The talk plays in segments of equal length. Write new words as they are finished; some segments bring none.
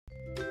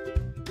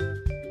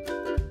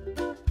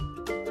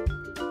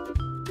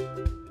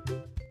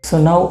So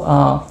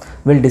now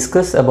we'll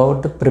discuss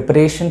about the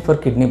preparation for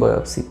kidney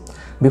biopsy.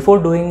 Before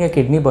doing a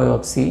kidney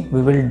biopsy,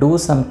 we will do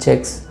some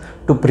checks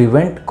to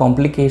prevent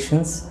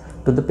complications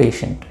to the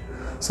patient.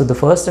 So the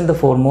first and the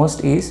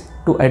foremost is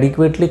to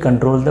adequately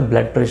control the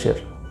blood pressure.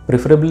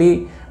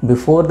 Preferably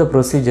before the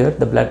procedure,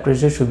 the blood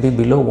pressure should be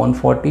below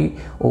 140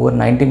 over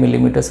 90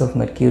 millimeters of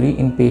mercury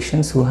in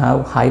patients who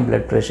have high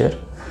blood pressure.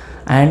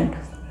 And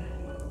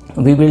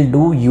we will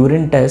do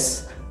urine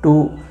tests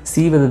to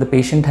see whether the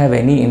patient have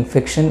any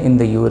infection in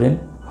the urine,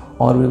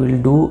 or we will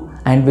do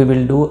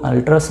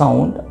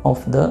ultrasound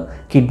of the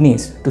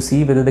kidneys to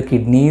see whether the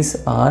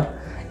kidneys are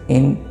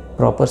in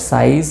proper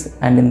size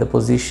and in the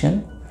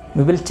position.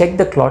 We will check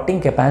the clotting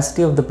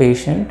capacity of the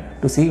patient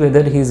to see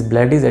whether his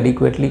blood is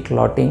adequately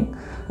clotting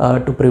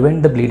to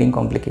prevent the bleeding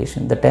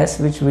complication. The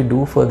tests which we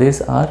do for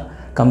this are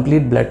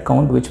complete blood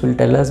count, which will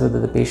tell us whether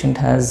the patient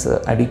has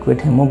adequate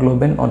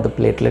hemoglobin or the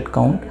platelet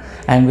count,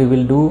 and we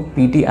will do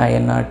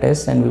PT-INR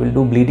test, and we will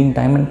do bleeding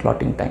time and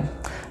clotting time.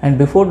 And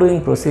before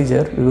doing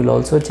procedure, we will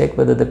also check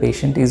whether the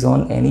patient is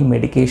on any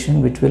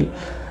medication which will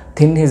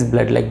thin his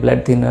blood, like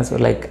blood thinners or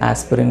like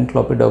aspirin,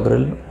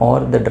 clopidogrel, or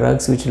the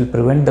drugs which will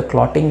prevent the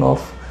clotting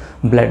of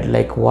blood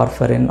like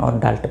warfarin or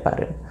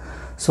dalteparin.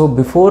 So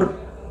before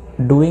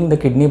doing the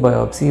kidney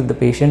biopsy, if the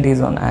patient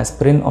is on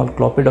aspirin or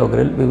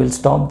clopidogrel, we will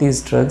stop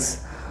these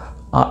drugs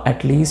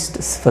at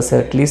least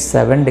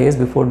 7 days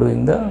before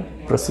doing the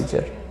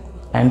procedure.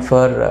 And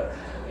for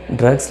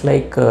drugs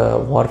like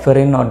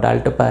warfarin or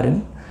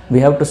dalteparin, we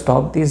have to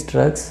stop these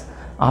drugs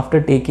after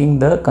taking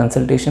the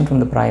consultation from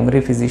the primary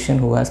physician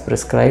who has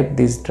prescribed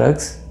these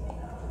drugs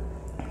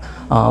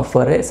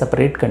for a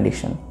separate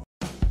condition.